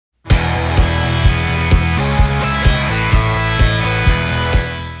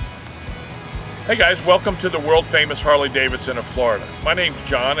Hey guys, welcome to the world famous Harley-Davidson of Florida. My name's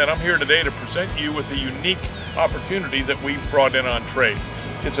John and I'm here today to present you with a unique opportunity that we've brought in on trade.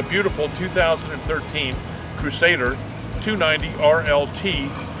 It's a beautiful 2013 Crusader 290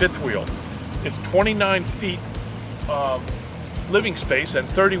 RLT fifth wheel. It's 29 feet living space and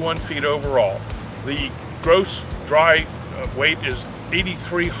 31 feet overall. The gross dry weight is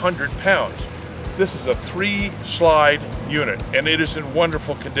 8,300 pounds. This is a 3-slide unit and it is in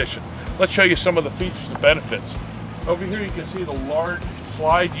wonderful condition. Let's show you some of the features and benefits. Over here you can see the large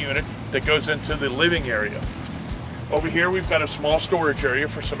slide unit that goes into the living area. Over here we've got a small storage area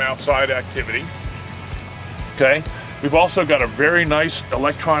for some outside activity. Okay, we've also got a very nice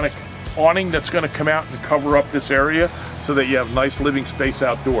electronic awning that's going to come out and cover up this area so that you have nice living space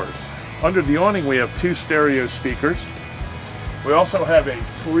outdoors. Under the awning we have 2 stereo speakers. We also have a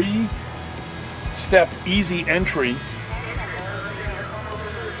 3-step easy entry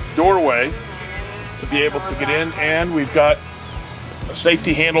doorway to be able to get in, and we've got a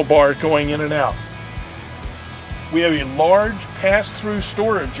safety handlebar going in and out. We have a large pass-through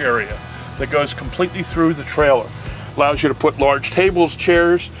storage area that goes completely through the trailer. Allows you to put large tables,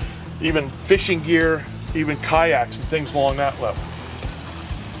 chairs, even fishing gear, even kayaks and things along that level.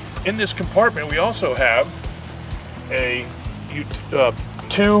 In this compartment we also have a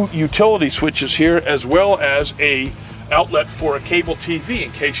 2 utility switches here, as well as a outlet for a cable TV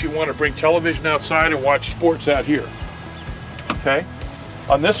in case you want to bring television outside and watch sports out here. Okay,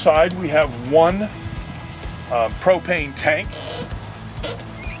 on this side we have 1 propane tank.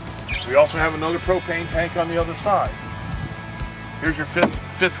 We also have another propane tank on the other side. Here's your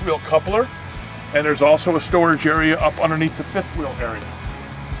fifth wheel coupler, and there's also a storage area up underneath the fifth wheel area.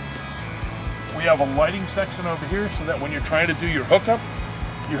 We have a lighting section over here so that when you're trying to do your hookup,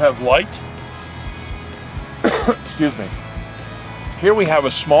 you have light. Excuse me. Here we have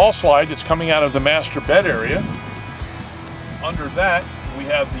a small slide that's coming out of the master bed area. Under that, we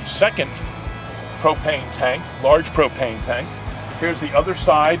have the second propane tank, large propane tank. Here's the other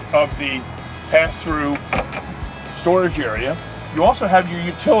side of the pass-through storage area. You also have your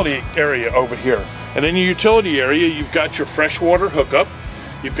utility area over here. And in your utility area, you've got your freshwater hookup,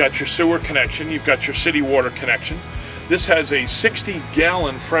 you've got your sewer connection, you've got your city water connection. This has a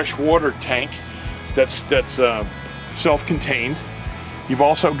 60-gallon freshwater tank that's self-contained. You've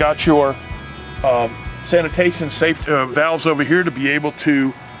also got your sanitation safe valves over here to be able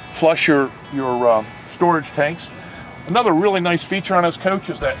to flush your storage tanks. Another really nice feature on this coach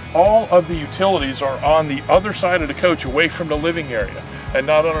is that all of the utilities are on the other side of the coach, away from the living area and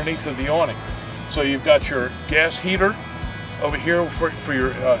not underneath of the awning. So you've got your gas heater over here for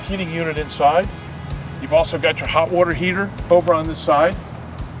your heating unit inside. You've also got your hot water heater over on this side.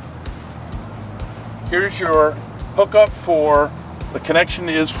 Here's your hookup for, the connection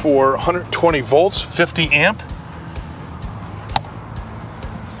is for 120 volts, 50 amp.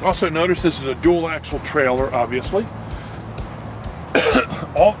 Also notice this is a dual axle trailer, obviously.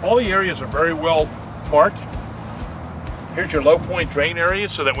 all the areas are very well marked. Here's your low point drain area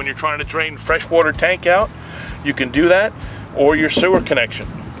so that when you're trying to drain freshwater tank out, you can do that, or your sewer connection.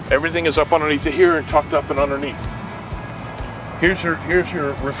 Everything is up underneath it here and tucked up and underneath. Here's your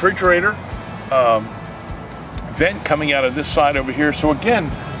refrigerator vent coming out of this side over here. So again,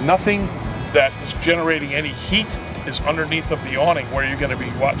 nothing that is generating any heat is underneath of the awning where you're going to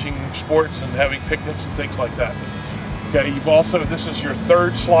be watching sports and having picnics and things like that. Okay, you've also, this is your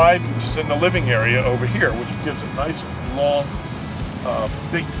 3rd slide, which is in the living area over here, which gives a nice long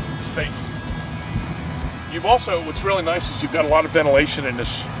big space. You've also, what's really nice is you've got a lot of ventilation in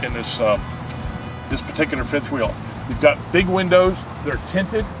this particular fifth wheel. You've got big windows, they're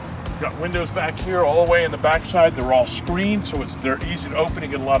tinted. You've got windows back here all the way in the back side. They're all screened, so they're easy to open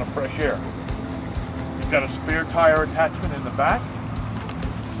and get a lot of fresh air. You've got a spare tire attachment in the back.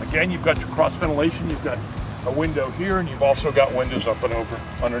 Again, you've got your cross ventilation. You've got a window here, and you've also got windows up and over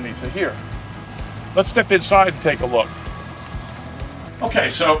underneath it here. Let's step inside and take a look. Okay,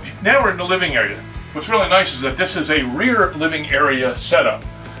 so now we're in the living area. What's really nice is that this is a rear living area setup.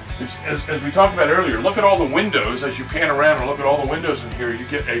 As we talked about earlier, look at all the windows. As you pan around and look at all the windows in here, you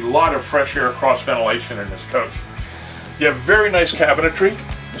get a lot of fresh air cross ventilation in this coach. You have very nice cabinetry,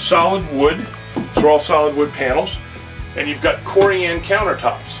 solid wood. These are all solid wood panels. And you've got Corian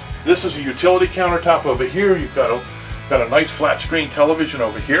countertops. This is a utility countertop over here. You've got a nice flat screen television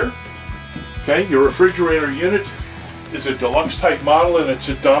over here. Okay, your refrigerator unit is a deluxe type model and it's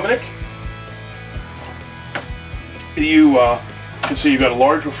a Dominic. You can see you've got a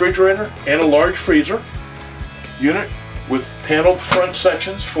large refrigerator and a large freezer unit with paneled front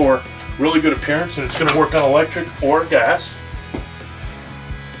sections for really good appearance, and it's going to work on electric or gas.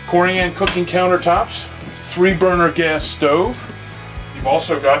 Corian cooking countertops, 3-burner gas stove. You've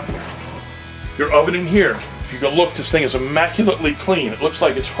also got your oven in here. If you go look, this thing is immaculately clean. It looks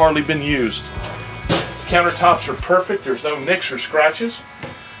like it's hardly been used. Countertops are perfect. There's no nicks or scratches.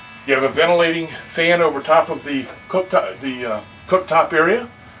 You have a ventilating fan over top of the cooktop area.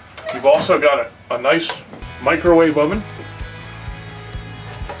 You've also got a nice microwave oven.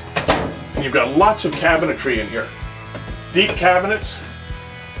 And you've got lots of cabinetry in here. Deep cabinets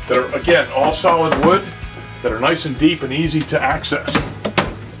that are, again, all solid wood, that are nice and deep and easy to access,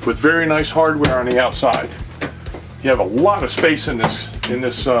 with very nice hardware on the outside. You have a lot of space in this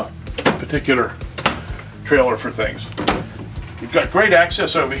particular trailer for things. You've got great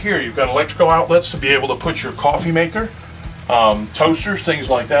access over here. You've got electrical outlets to be able to put your coffee maker, toasters, things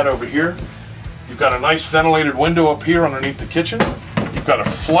like that over here. You've got a nice ventilated window up here underneath the kitchen. You've got a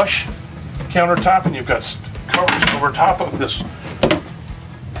flush countertop, and you've got covers over top of this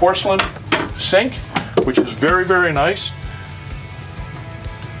porcelain sink, which is very, very nice.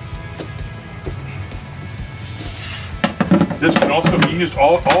 This can also be used,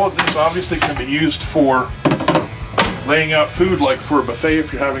 all of this obviously can be used for laying out food, like for a buffet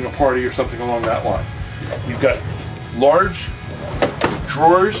if you're having a party or something along that line. You've got large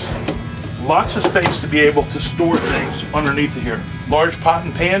drawers, lots of space to be able to store things underneath of here. Large pot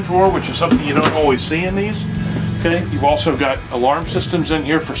and pan drawer, which is something you don't always see in these. Okay, you've also got alarm systems in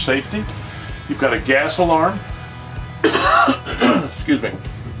here for safety. You've got a gas alarm. Excuse me.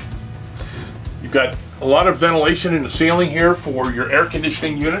 You've got a lot of ventilation in the ceiling here for your air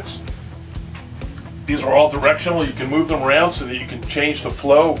conditioning units. These are all directional. You can move them around so that you can change the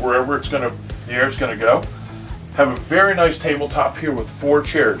flow of wherever the air is going to go. Have a very nice tabletop here with 4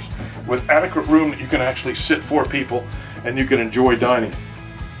 chairs, with adequate room that you can actually sit 4 people and you can enjoy dining.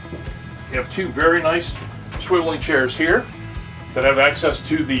 You have 2 very nice swiveling chairs here that have access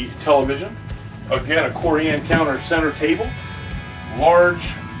to the television. Again, a Corian counter center table,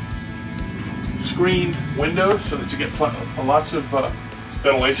 large screened windows so that you get lots of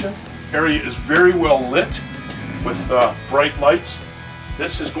ventilation. Area is very well lit with bright lights.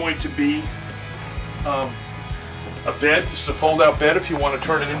 This is going to be a bed. This is a fold-out bed if you want to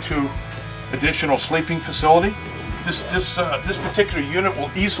turn it into additional sleeping facility. This particular unit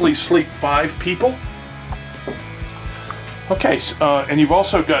will easily sleep 5 people. Okay, and you've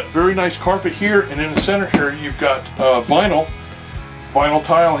also got very nice carpet here, and in the center here you've got vinyl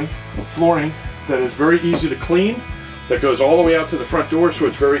tiling, flooring that is very easy to clean, that goes all the way out to the front door, so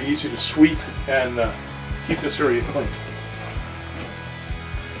it's very easy to sweep and keep this area clean.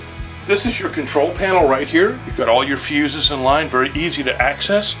 This is your control panel right here. You've got all your fuses in line, very easy to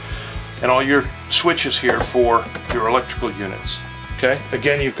access, and all your switches here for your electrical units. Okay,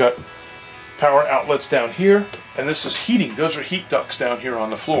 again, you've got power outlets down here, and this is heating. Those are heat ducts down here on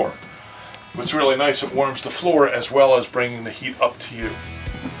the floor. What's really nice, it warms the floor as well as bringing the heat up to you.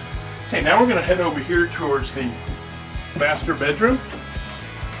 Okay, now we're going to head over here towards the master bedroom.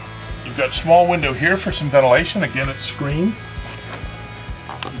 You've got a small window here for some ventilation. Again, it's screened.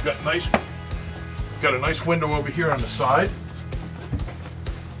 You've got a nice window over here on the side.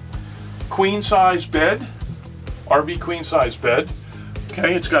 Queen size bed, RV queen size bed.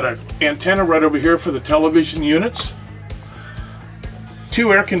 Okay, it's got an antenna right over here for the television units.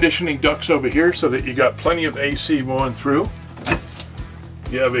 2 air conditioning ducts over here so that you got plenty of AC going through.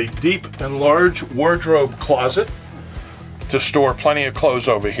 You have a deep and large wardrobe closet to store plenty of clothes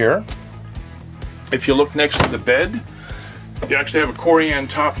over here. If you look next to the bed, you actually have a Corian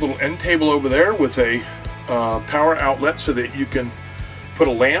top little end table over there with a power outlet so that you can put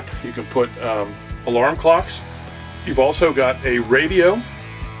a lamp, you can put alarm clocks. You've also got a radio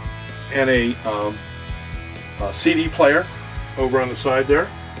and a CD player over on the side there.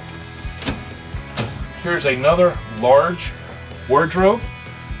 Here's another large wardrobe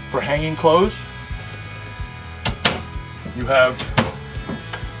for hanging clothes. You have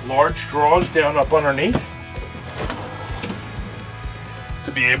large drawers down up underneath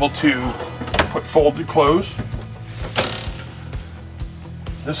to be able to put folded clothes.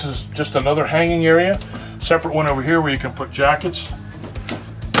 This is just another hanging area. Separate one over here where you can put jackets.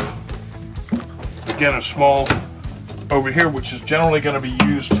 Again, a small over here, which is generally going to be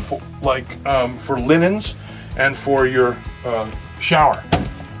used for, for linens and for your shower.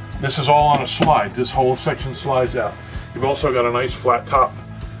 This is all on a slide. This whole section slides out. You've also got a nice flat top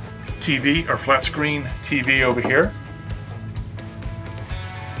TV or flat screen TV over here.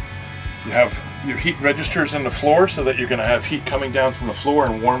 You have your heat registers in the floor so that you're going to have heat coming down from the floor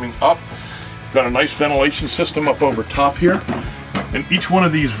and warming up. You've got a nice ventilation system up over top here. And each one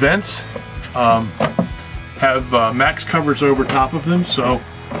of these vents have max covers over top of them, so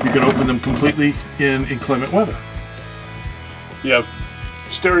You can open them completely in inclement weather. You have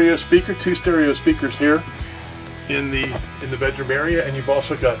stereo speaker, 2 stereo speakers here in the bedroom area, and you've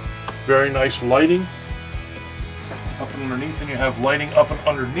also got very nice lighting up and underneath, and you have lighting up and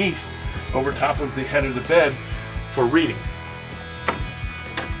underneath over top of the head of the bed for reading.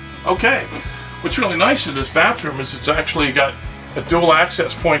 Okay, what's really nice in this bathroom is it's actually got a dual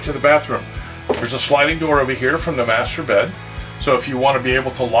access point to the bathroom. There's a sliding door over here from the master bed. So if you want to be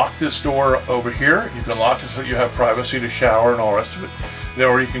able to lock this door over here, you can lock it so that you have privacy to shower and all the rest of it.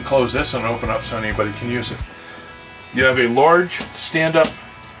 Or you can close this and open up so anybody can use it. You have a large stand-up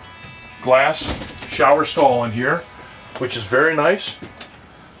glass shower stall in here, which is very nice.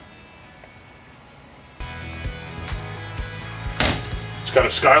 It's got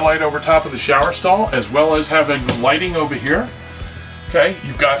a skylight over top of the shower stall, as well as having the lighting over here. Okay,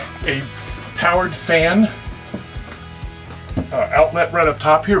 you've got a powered fan outlet right up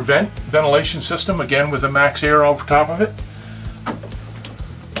top here, ventilation system, again with a max air over top of it.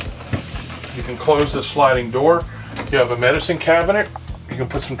 You can close the sliding door. You have a medicine cabinet. You can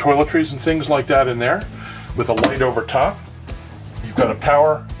put some toiletries and things like that in there with a light over top. You've got a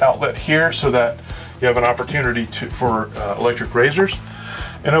power outlet here so that you have an opportunity for electric razors.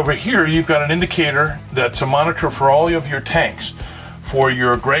 And over here you've got an indicator that's a monitor for all of your tanks, for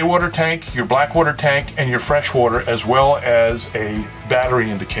your gray water tank, your black water tank, and your fresh water, as well as a battery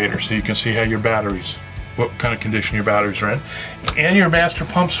indicator so you can see how your batteries, what kind of condition your batteries are in. And your master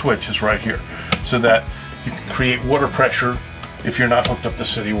pump switch is right here so that you can create water pressure if you're not hooked up to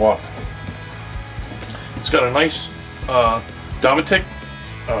city water. It's got a nice Domotic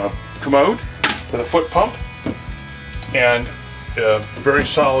commode with a foot pump and very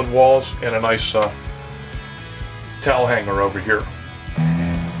solid walls and a nice towel hanger over here.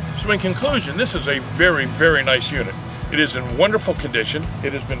 So in conclusion, this is a very, very nice unit. It is in wonderful condition.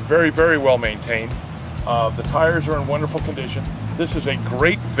 It has been very, very well maintained. The tires are in wonderful condition. This is a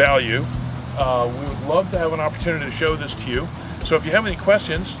great value. We would love to have an opportunity to show this to you. So if you have any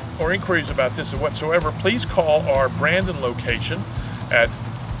questions or inquiries about this or whatsoever, please call our Bradenton location at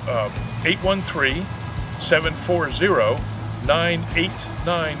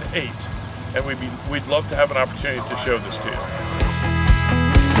 813-740-9898. And we'd love to have an opportunity to show this to you.